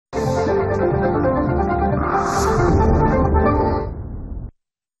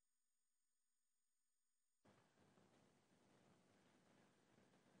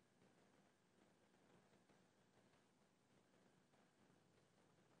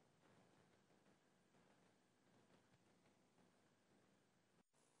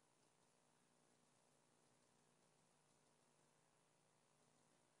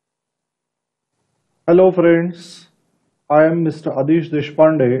Hello friends, I am Mr. Adeesh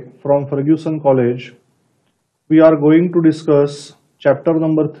Deshpande from Fergusson College. We are going to discuss chapter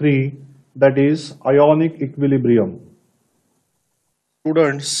number 3, that is ionic equilibrium.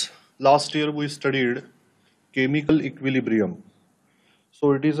 Students, last year we studied chemical equilibrium.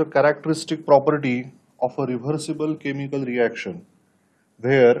 So it is a characteristic property of a reversible chemical reaction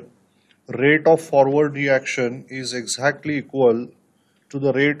where rate of forward reaction is exactly equal to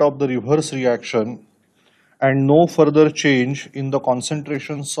the rate of the reverse reaction and no further change in the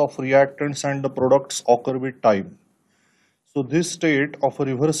concentrations of reactants and the products occur with time. So this state of a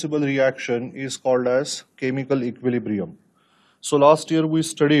reversible reaction is called as chemical equilibrium. So last year we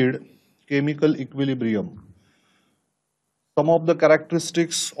studied chemical equilibrium. Some of the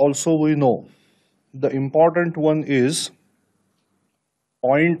characteristics also we know. The important one is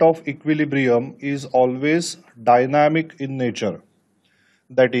point of equilibrium is always dynamic in nature.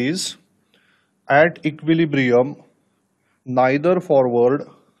 That is, at equilibrium, neither forward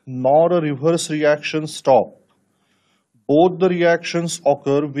nor a reverse reaction stop. Both the reactions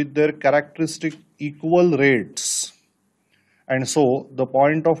occur with their characteristic equal rates. And so the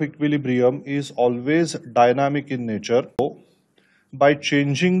point of equilibrium is always dynamic in nature. So, by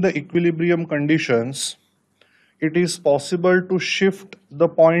changing the equilibrium conditions, it is possible to shift the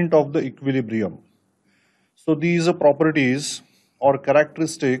point of the equilibrium. So these are properties or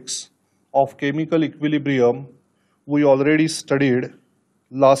characteristics of chemical equilibrium we already studied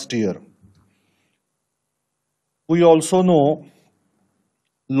last year. We also know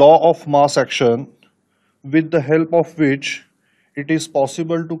law of mass action, with the help of which it is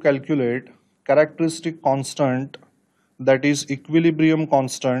possible to calculate characteristic constant, that is equilibrium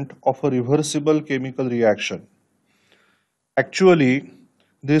constant of a reversible chemical reaction. Actually,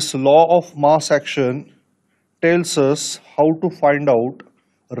 this law of mass action tells us how to find out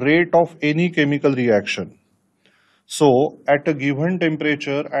rate of any chemical reaction. So at a given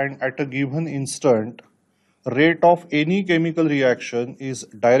temperature and at a given instant, rate of any chemical reaction is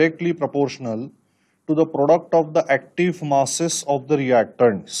directly proportional to the product of the active masses of the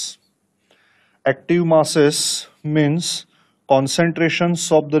reactants. Active masses means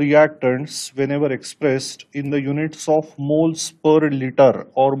concentrations of the reactants whenever expressed in the units of moles per liter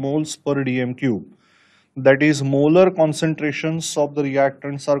or moles per dm cube. That is, molar concentrations of the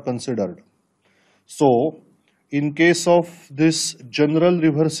reactants are considered. So in case of this general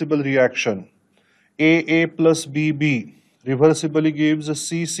reversible reaction, AA plus BB reversibly gives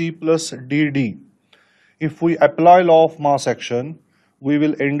CC plus DD. If we apply law of mass action, we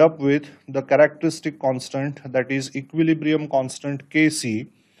will end up with the characteristic constant, that is equilibrium constant Kc,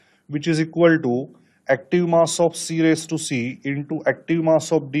 which is equal to active mass of C raised to C into active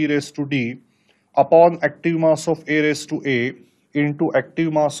mass of D raised to D upon active mass of A raised to A into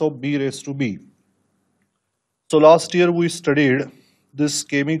active mass of B raised to B. So last year we studied this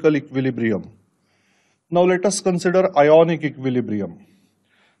chemical equilibrium. Now let us consider ionic equilibrium.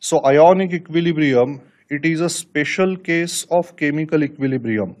 So ionic equilibrium, it is a special case of chemical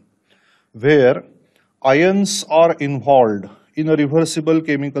equilibrium where ions are involved in a reversible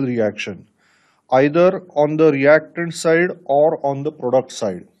chemical reaction, either on the reactant side or on the product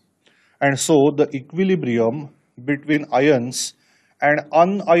side. And so the equilibrium between ions and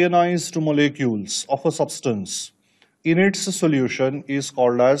unionized molecules of a substance in its solution is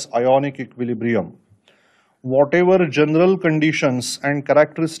called as ionic equilibrium. Whatever general conditions and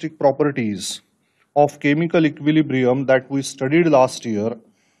characteristic properties of chemical equilibrium that we studied last year,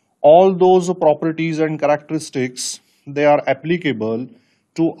 all those properties and characteristics, they are applicable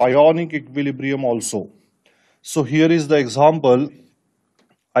to ionic equilibrium also. So here is the example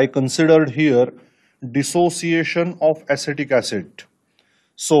I considered here, dissociation of acetic acid.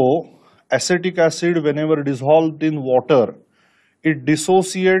 So acetic acid, whenever dissolved in water, it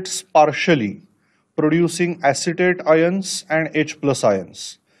dissociates partially, producing acetate ions and H plus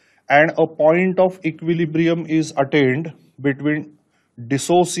ions, and a point of equilibrium is attained between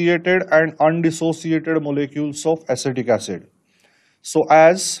dissociated and undissociated molecules of acetic acid. So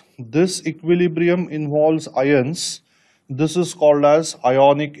as this equilibrium involves ions, this is called as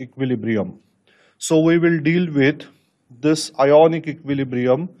ionic equilibrium. So we will deal with this ionic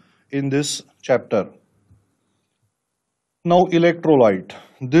equilibrium in this chapter. Now electrolyte.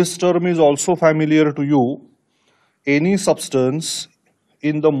 This term is also familiar to you. Any substance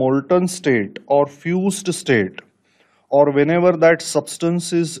in the molten state or fused state, or whenever that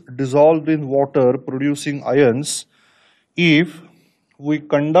substance is dissolved in water producing ions, if we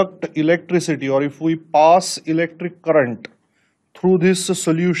conduct electricity or if we pass electric current through this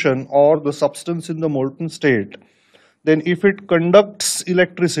solution or the substance in the molten state, then if it conducts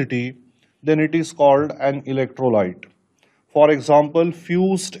electricity, then it is called an electrolyte. For example,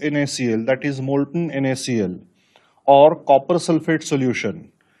 fused NaCl, that is molten NaCl, or copper sulfate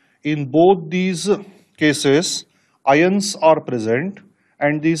solution. In both these cases, ions are present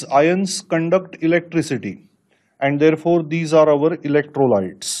and these ions conduct electricity, and therefore these are our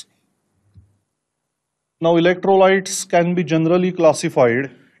electrolytes. Now, electrolytes can be generally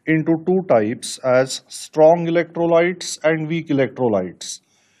classified into two types as strong electrolytes and weak electrolytes.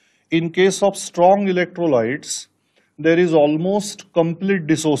 In case of strong electrolytes, there is almost complete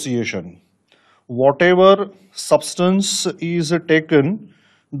dissociation. Whatever substance is taken,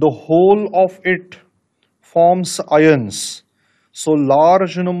 the whole of it forms ions. So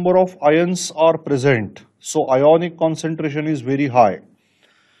large number of ions are present. So ionic concentration is very high.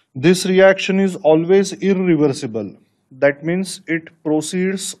 This reaction is always irreversible. That means it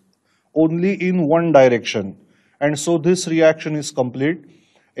proceeds only in one direction. And so this reaction is complete.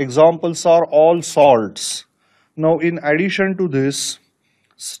 Examples are all salts. Now, in addition to this,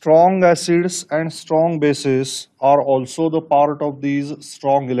 strong acids and strong bases are also the part of these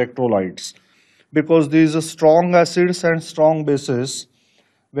strong electrolytes, because these strong acids and strong bases,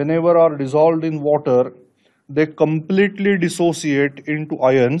 whenever are dissolved in water, they completely dissociate into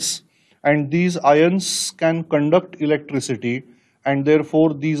ions, and these ions can conduct electricity, and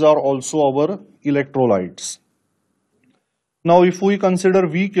therefore these are also our electrolytes. Now, if we consider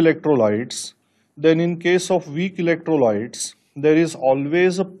weak electrolytes, then in case of weak electrolytes, there is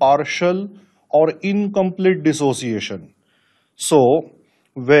always a partial or incomplete dissociation. So,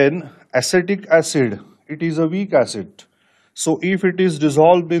 when acetic acid, it is a weak acid. So, if it is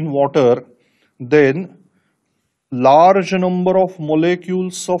dissolved in water, then large number of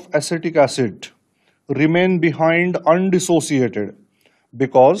molecules of acetic acid remain behind undissociated,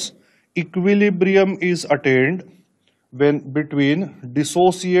 because equilibrium is attained when between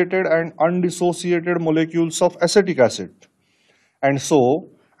dissociated and undissociated molecules of acetic acid. And so,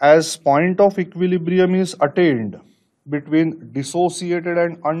 as point of equilibrium is attained between dissociated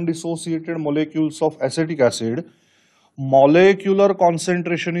and undissociated molecules of acetic acid, molecular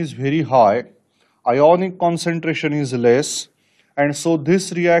concentration is very high, ionic concentration is less, and so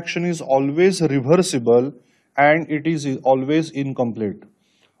this reaction is always reversible and it is always incomplete.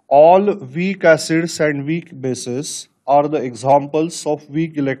 All weak acids and weak bases are the examples of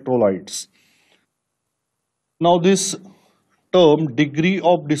weak electrolytes. Now, this term degree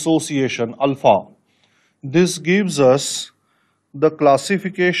of dissociation, alpha, this gives us the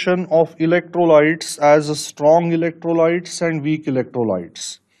classification of electrolytes as strong electrolytes and weak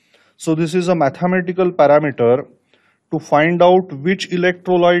electrolytes. So this is a mathematical parameter to find out which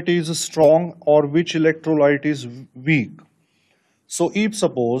electrolyte is strong or which electrolyte is weak. So if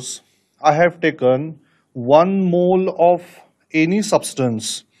suppose I have taken 1 mole of any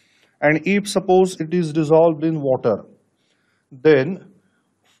substance, and if suppose it is dissolved in water, then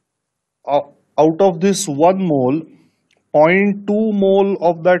out of this 1 mole, zero point 0.2 mole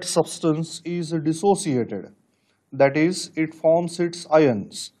of that substance is dissociated. That is, it forms its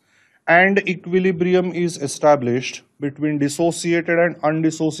ions, and equilibrium is established between dissociated and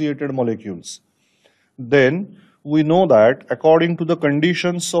undissociated molecules. Then we know that according to the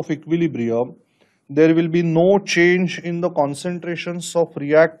conditions of equilibrium, there will be no change in the concentrations of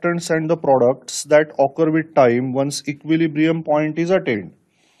reactants and the products that occur with time once equilibrium point is attained.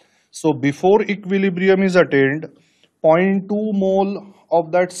 So before equilibrium is attained, 0.2 mole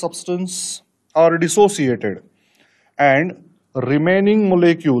of that substance are dissociated, and remaining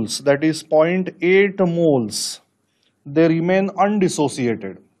molecules, that is 0.8 moles, they remain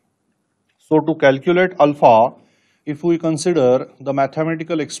undissociated. So to calculate alpha, if we consider the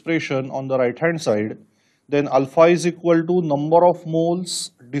mathematical expression on the right hand side, then alpha is equal to number of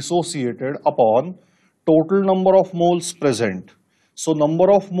moles dissociated upon total number of moles present. So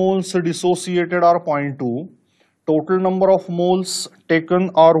number of moles dissociated are 0.2, total number of moles taken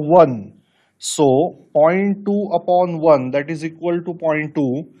are 1. So 0.2 upon 1, that is equal to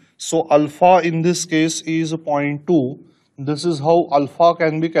 0.2. So alpha in this case is 0.2. This is how alpha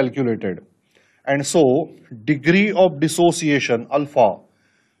can be calculated. And so degree of dissociation, alpha,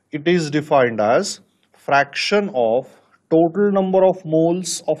 it is defined as fraction of total number of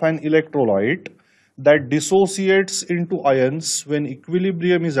moles of an electrolyte that dissociates into ions when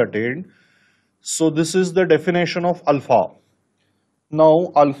equilibrium is attained. So this is the definition of alpha.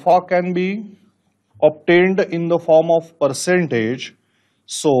 Now alpha can be obtained in the form of percentage.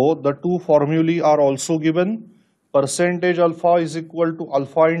 So the two formulae are also given. Percentage alpha is equal to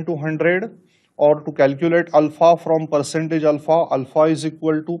alpha into 100, or to calculate alpha from percentage alpha, alpha is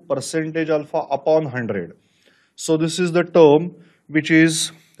equal to percentage alpha upon 100. So this is the term which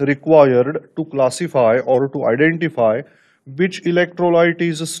is required to classify or to identify which electrolyte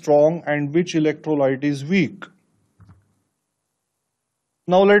is strong and which electrolyte is weak.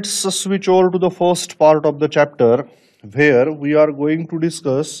 Now let's switch over to the first part of the chapter where we are going to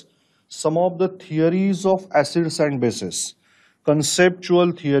discuss some of the theories of acids and bases,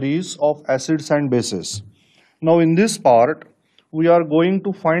 conceptual theories of acids and bases. Now in this part, we are going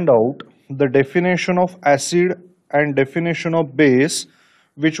to find out the definition of acid and definition of base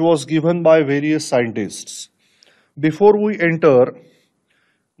which was given by various scientists. Before we enter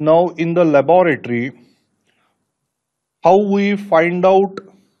now in the laboratory, how we find out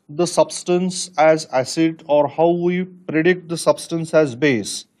the substance as acid or how we predict the substance as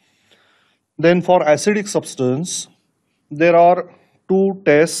base. Then for acidic substance, there are two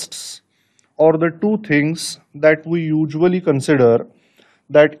tests or the two things that we usually consider,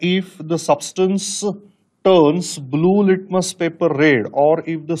 that if the substance turns blue litmus paper red, or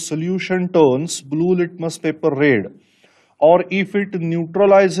if the solution turns blue litmus paper red, or if it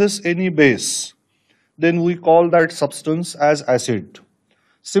neutralizes any base, then we call that substance as acid.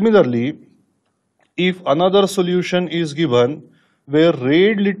 Similarly, if another solution is given where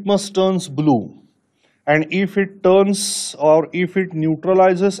red litmus turns blue, and if it turns or if it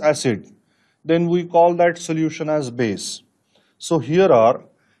neutralizes acid, then we call that solution as base. So here are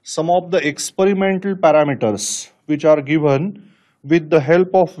some of the experimental parameters which are given with the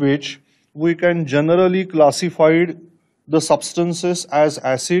help of which we can generally classify the substances as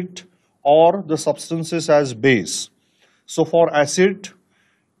acid or the substances as base. So for acid,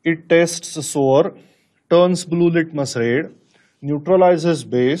 it tests sour, turns blue litmus red, neutralizes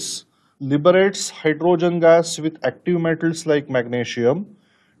base, liberates hydrogen gas with active metals like magnesium,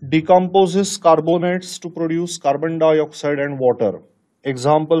 decomposes carbonates to produce carbon dioxide and water.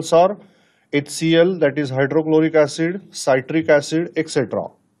 Examples are HCl, that is hydrochloric acid, citric acid, etc.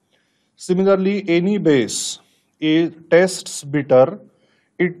 Similarly, any base tests bitter,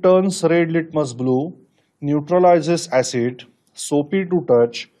 it turns red litmus blue, neutralizes acid, soapy to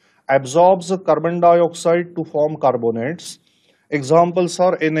touch, absorbs carbon dioxide to form carbonates. Examples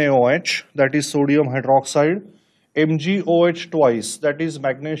are NaOH, that is sodium hydroxide, MgOH twice, that is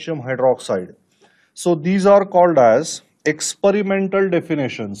magnesium hydroxide. So these are called as experimental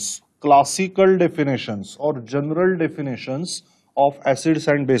definitions, classical definitions or general definitions of acids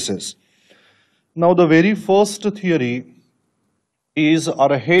and bases. Now the very first theory is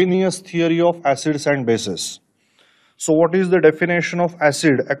Arrhenius theory of acids and bases. So what is the definition of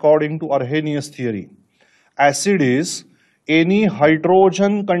acid according to Arrhenius theory? Acid is any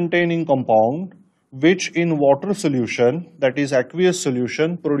hydrogen containing compound which in water solution, that is aqueous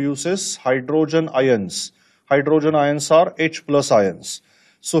solution, produces hydrogen ions. Hydrogen ions are H plus ions.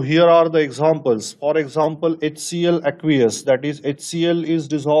 So here are the examples. For example, HCl aqueous, that is HCl is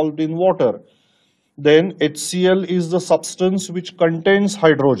dissolved in water. Then HCl is the substance which contains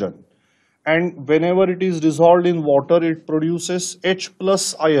hydrogen. And whenever it is dissolved in water, it produces H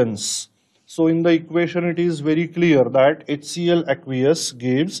plus ions. So in the equation, it is very clear that HCl aqueous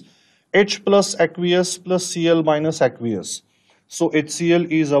gives H plus aqueous plus Cl minus aqueous. So HCl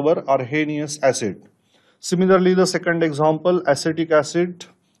is our Arrhenius acid. Similarly, the second example, acetic acid,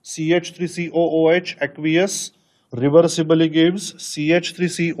 CH3COOH aqueous, reversibly gives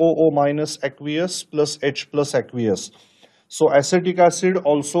CH3COO minus aqueous plus H plus aqueous. So acetic acid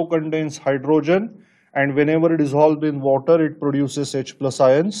also contains hydrogen, and whenever dissolved in water, it produces H plus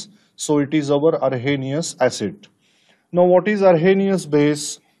ions. So it is our Arrhenius acid. Now what is Arrhenius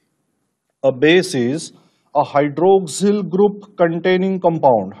base? A base is a hydroxyl group containing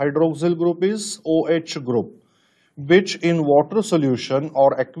compound. Hydroxyl group is OH group, which in water solution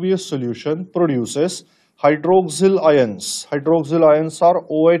or aqueous solution produces hydroxyl ions. Hydroxyl ions are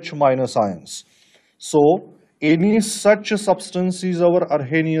OH minus ions. So any such substance is our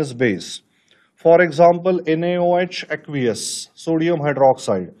Arrhenius base. For example, NaOH aqueous, sodium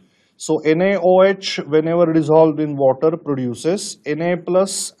hydroxide. So NaOH, whenever dissolved in water, produces Na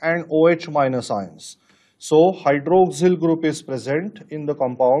plus and OH minus ions. So hydroxyl group is present in the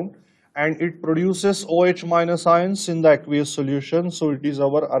compound and it produces OH minus ions in the aqueous solution. So it is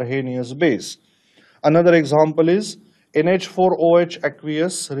our Arrhenius base. Another example is NH4OH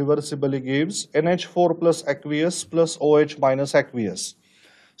aqueous reversibly gives NH4 plus aqueous plus OH minus aqueous.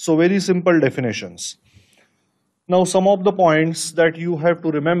 So very simple definitions. Now some of the points that you have to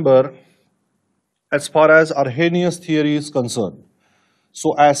remember as far as Arrhenius theory is concerned.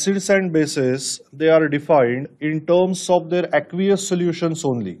 So acids and bases, they are defined in terms of their aqueous solutions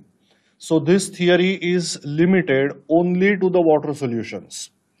only. So this theory is limited only to the water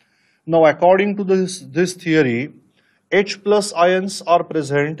solutions. Now according to this theory, H plus ions are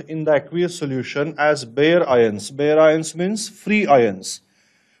present in the aqueous solution as bare ions. Bare ions means free ions.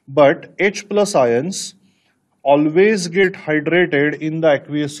 But H plus ions always get hydrated in the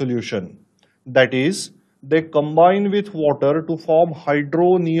aqueous solution. That is, they combine with water to form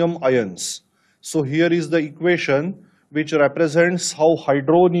hydronium ions. So here is the equation which represents how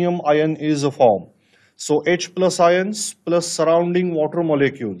hydronium ion is formed. So H plus ions plus surrounding water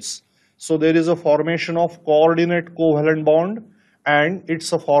molecules. So there is a formation of coordinate covalent bond and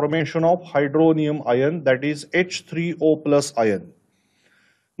it's a formation of hydronium ion, that is H3O plus ion.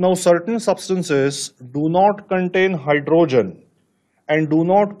 Now certain substances do not contain hydrogen and do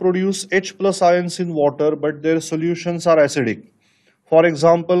not produce H plus ions in water, but their solutions are acidic. For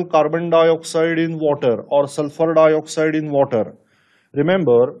example, carbon dioxide in water or sulfur dioxide in water.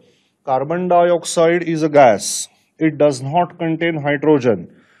 Remember, carbon dioxide is a gas. It does not contain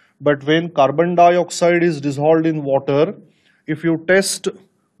hydrogen. But when carbon dioxide is dissolved in water, if you test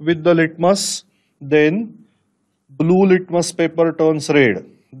with the litmus, then blue litmus paper turns red.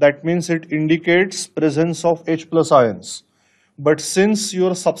 That means it indicates presence of H plus ions. But since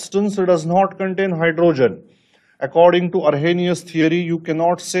your substance does not contain hydrogen, according to Arrhenius theory, you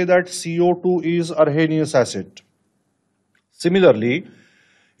cannot say that CO2 is Arrhenius acid. Similarly,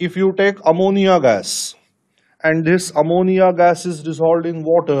 if you take ammonia gas and this ammonia gas is dissolved in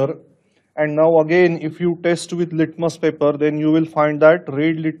water, and now again if you test with litmus paper, then you will find that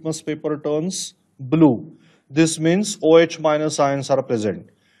red litmus paper turns blue. This means OH minus ions are present.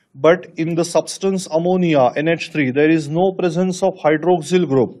 But in the substance ammonia, NH3, there is no presence of hydroxyl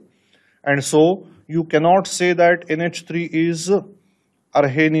group. And so you cannot say that NH3 is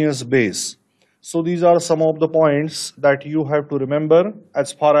Arrhenius base. So these are some of the points that you have to remember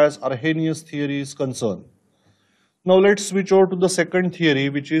as far as Arrhenius theory is concerned. Now let's switch over to the second theory,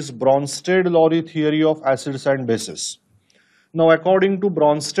 which is Bronsted-Lowry theory of acids and bases. Now according to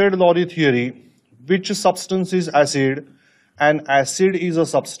Bronsted-Lowry theory, which substance is acid? An acid is a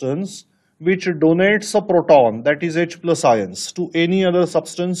substance which donates a proton, that is H plus ions, to any other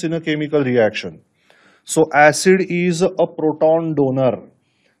substance in a chemical reaction. So acid is a proton donor.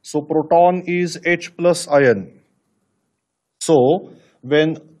 So proton is H plus ion. So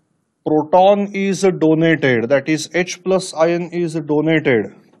when proton is donated, that is H plus ion is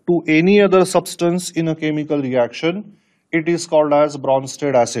donated to any other substance in a chemical reaction, it is called as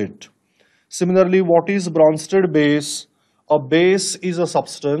Bronsted acid. Similarly, what is Bronsted base? A base is a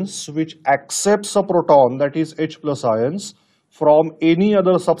substance which accepts a proton, that is H plus ions, from any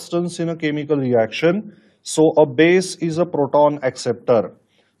other substance in a chemical reaction. So a base is a proton acceptor.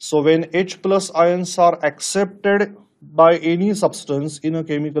 So when H plus ions are accepted by any substance in a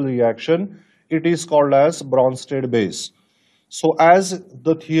chemical reaction, it is called as Bronsted base. So as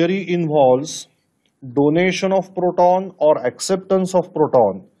the theory involves donation of proton or acceptance of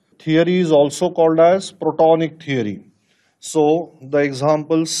proton, theory is also called as protonic theory. So the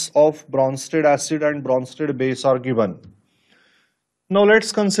examples of Bronsted acid and Bronsted base are given. Now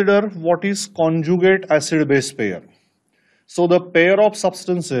let's consider what is conjugate acid-base pair. So the pair of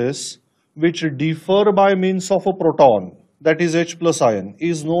substances which differ by means of a proton, that is H plus ion,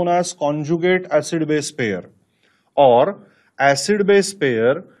 is known as conjugate acid-base pair, or acid-base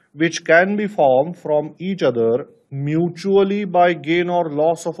pair which can be formed from each other mutually by gain or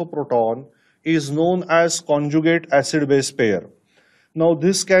loss of a proton is known as conjugate acid-base pair. Now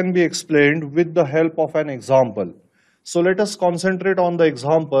this can be explained with the help of an example. So let us concentrate on the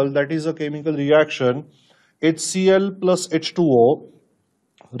example, that is a chemical reaction. HCl plus H2O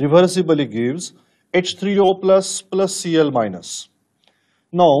reversibly gives H3O plus plus Cl minus.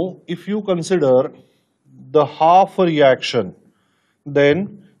 Now if you consider the half reaction,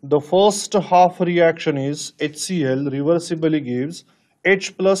 then the first half reaction is HCl reversibly gives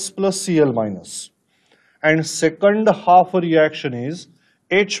H plus plus Cl minus, and second half reaction is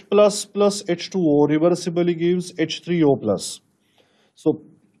H plus plus H2O reversibly gives H3O plus. So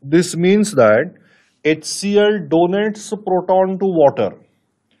this means that HCl donates proton to water.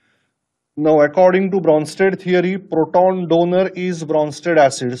 Now according to Bronsted theory, proton donor is Bronsted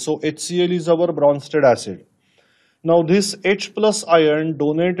acid. So HCl is our Bronsted acid. Now this H plus ion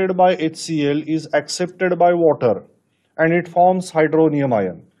donated by HCl is accepted by water and it forms hydronium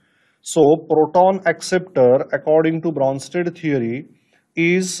ion. So proton acceptor according to Bronsted theory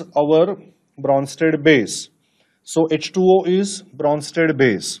is our Bronsted base. So H2O is Bronsted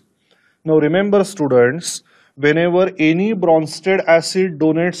base. Now remember students, whenever any Bronsted acid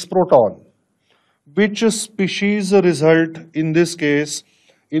donates proton, which species result in this case?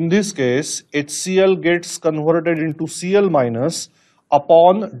 In this case, HCl gets converted into Cl minus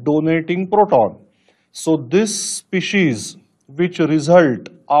upon donating proton. So this species which result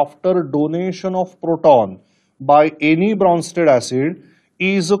after donation of proton by any Bronsted acid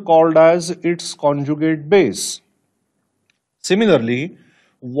is called as its conjugate base. Similarly,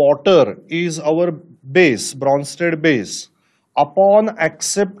 water is our base, Bronsted base. Upon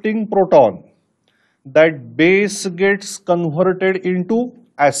accepting proton, that base gets converted into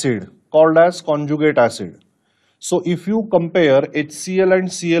acid called as conjugate acid. So if you compare HCl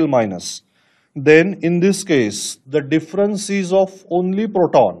and Cl minus, then in this case the difference is of only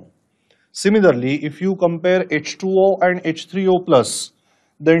proton. Similarly, if you compare H2O and H3O plus,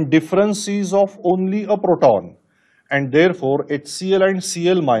 then difference is of only a proton, and therefore HCl and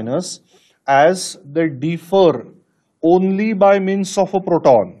Cl minus, as they differ only by means of a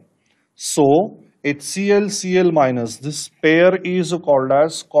proton, so HCl Cl minus, this pair is called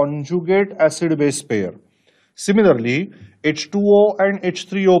as conjugate acid base pair. Similarly, H2O and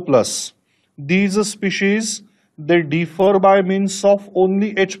H3O plus, these species, they differ by means of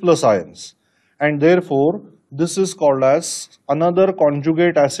only H plus ions, and therefore this is called as another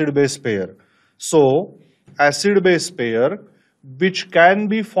conjugate acid base pair. So acid base pair which can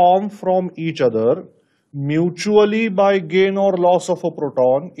be formed from each other mutually by gain or loss of a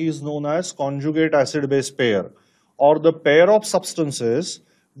proton is known as conjugate acid base pair, or the pair of substances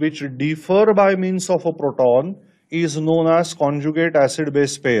which differ by means of a proton is known as conjugate acid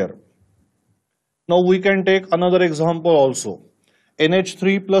base pair. Now we can take another example also.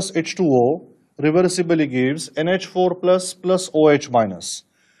 NH3 plus H2O reversibly gives NH4 plus OH minus.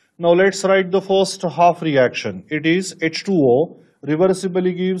 Now let's write the first half reaction. It is H2O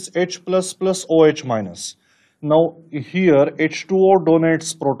reversibly gives H plus OH minus. Now here H2O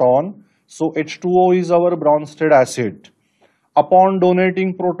donates proton, so H2O is our Bronsted acid. Upon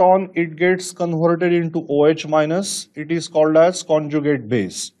donating proton, it gets converted into OH minus. It is called as conjugate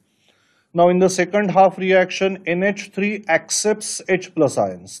base. Now in the second half reaction, NH3 accepts H plus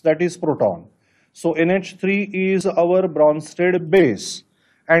ions, that is proton. So NH3 is our Bronsted base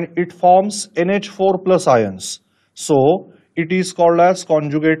and it forms NH4 plus ions. So it is called as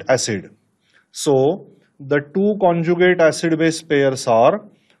conjugate acid. So the two conjugate acid base pairs are,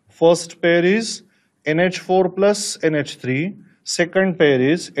 first pair is NH4 plus NH3, second pair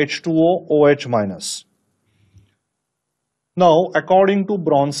is H2O OH minus. Now according to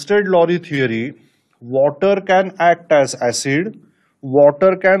Bronsted-Lowry theory, water can act as acid,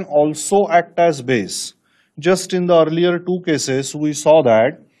 water can also act as base. Just in the earlier two cases we saw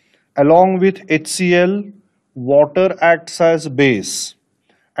that along with HCl, water acts as base,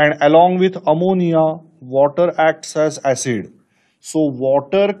 and along with ammonia, water acts as acid. So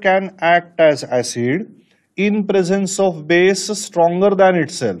water can act as acid in presence of base stronger than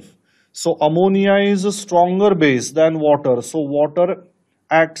itself. So ammonia is a stronger base than water, so water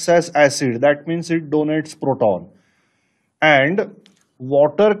acts as acid, that means it donates proton. And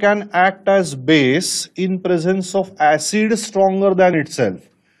water can act as base in presence of acid stronger than itself.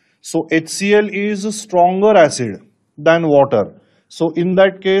 So HCl is a stronger acid than water. So in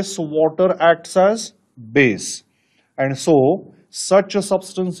that case, water acts as base. And so such a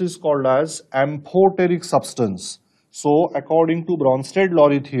substance is called as amphoteric substance. So according to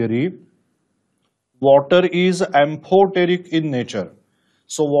Bronsted-Lowry theory, water is amphoteric in nature.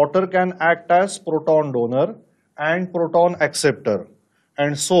 So water can act as proton donor and proton acceptor.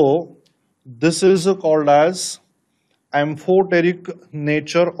 And so this is called as amphoteric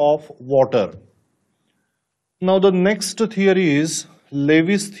nature of water. Now the next theory is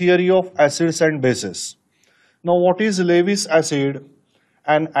Lewis theory of acids and bases. Now what is Lewis acid?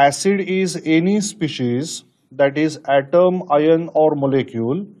 An acid is any species, that is atom, ion or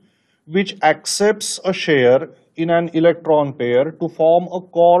molecule, which accepts a share in an electron pair to form a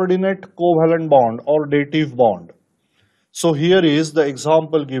coordinate covalent bond or dative bond. So here is the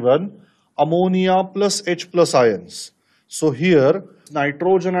example given, ammonia plus H plus ions. So here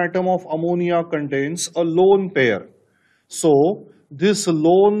nitrogen atom of ammonia contains a lone pair. So this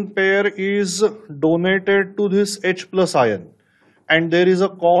lone pair is donated to this H plus ion and there is a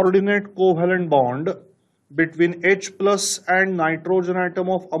coordinate covalent bond between H plus and nitrogen atom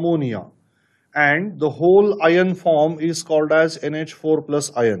of ammonia, and the whole ion form is called as NH4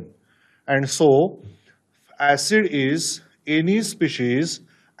 plus ion. And so acid is any species,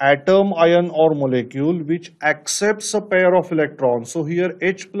 atom, ion or molecule which accepts a pair of electrons. So here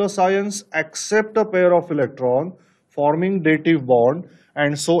H plus ions accept a pair of electron forming dative bond,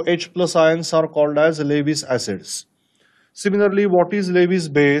 and so H plus ions are called as Lewis acids. Similarly, what is Lewis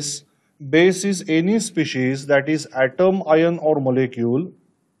base? Base is any species, that is atom, ion or molecule,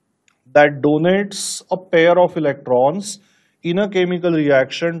 that donates a pair of electrons in a chemical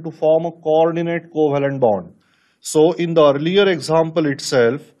reaction to form a coordinate covalent bond. So in the earlier example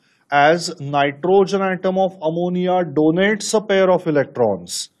itself, as nitrogen atom of ammonia donates a pair of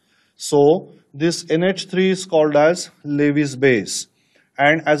electrons, so this NH3 is called as Lewis base,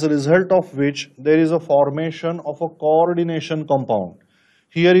 and as a result of which there is a formation of a coordination compound.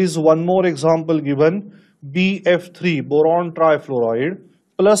 Here is one more example given, BF3 boron trifluoride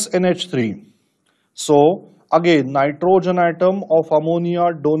plus NH3. So again, nitrogen atom of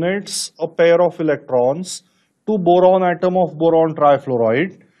ammonia donates a pair of electrons to boron atom of boron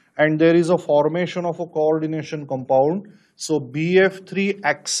trifluoride, and there is a formation of a coordination compound. So BF3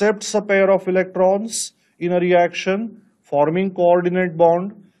 accepts a pair of electrons in a reaction forming coordinate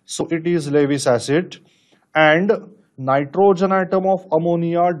bond. So it is Lewis acid, and nitrogen atom of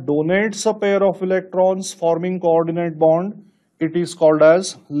ammonia donates a pair of electrons forming coordinate bond. It is called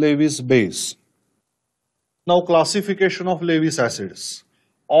as Lewis base. Now, classification of Lewis acids.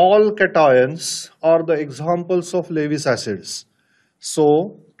 All cations are the examples of Lewis acids.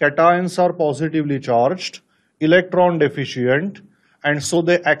 So, cations are positively charged, electron deficient, and so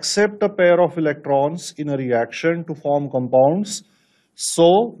they accept a pair of electrons in a reaction to form compounds.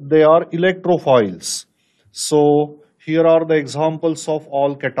 So, they are electrophiles. So, here are the examples of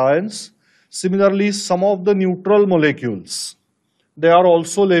all cations. Similarly, some of the neutral molecules, they are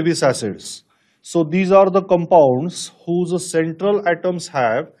also Lewis acids. So these are the compounds whose central atoms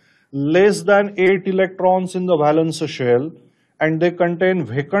have less than 8 electrons in the valence shell, and they contain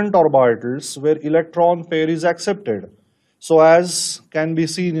vacant orbitals where electron pair is accepted. So as can be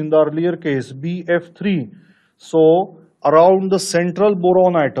seen in the earlier case BF3, so around the central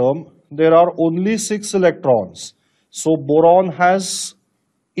boron atom there are only 6 electrons. So boron has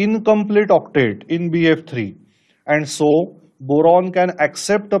incomplete octet in BF3, and so boron can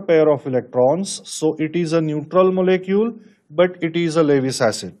accept a pair of electrons, so it is a neutral molecule, but it is a Lewis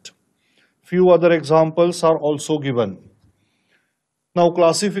acid. Few other examples are also given. Now,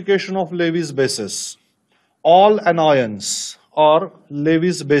 classification of Lewis bases. All anions are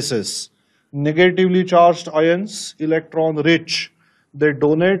Lewis bases. Negatively charged ions, electron rich. They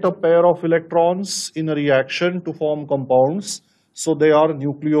donate a pair of electrons in a reaction to form compounds, so they are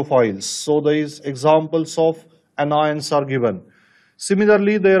nucleophiles. So these examples of anions are given.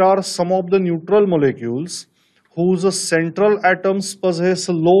 Similarly, there are some of the neutral molecules whose central atoms possess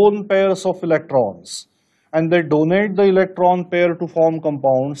lone pairs of electrons, and they donate the electron pair to form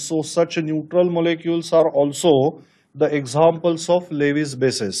compounds. So such neutral molecules are also the examples of Lewis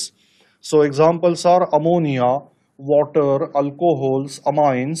bases. So examples are ammonia, water, alcohols,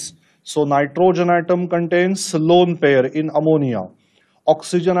 amines. So nitrogen atom contains lone pair in ammonia.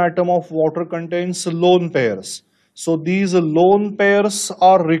 Oxygen atom of water contains lone pairs. So these lone pairs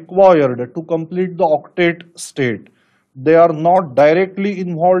are required to complete the octet state. They are not directly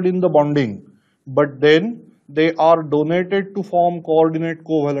involved in the bonding, but then they are donated to form coordinate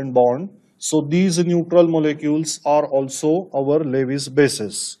covalent bond. So these neutral molecules are also our Lewis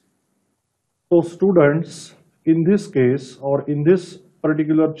bases. So students, in this case or in this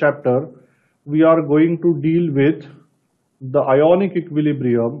particular chapter, we are going to deal with the ionic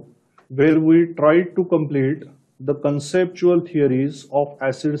equilibrium, where we try to complete the conceptual theories of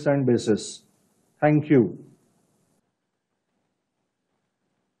acids and bases. Thank you.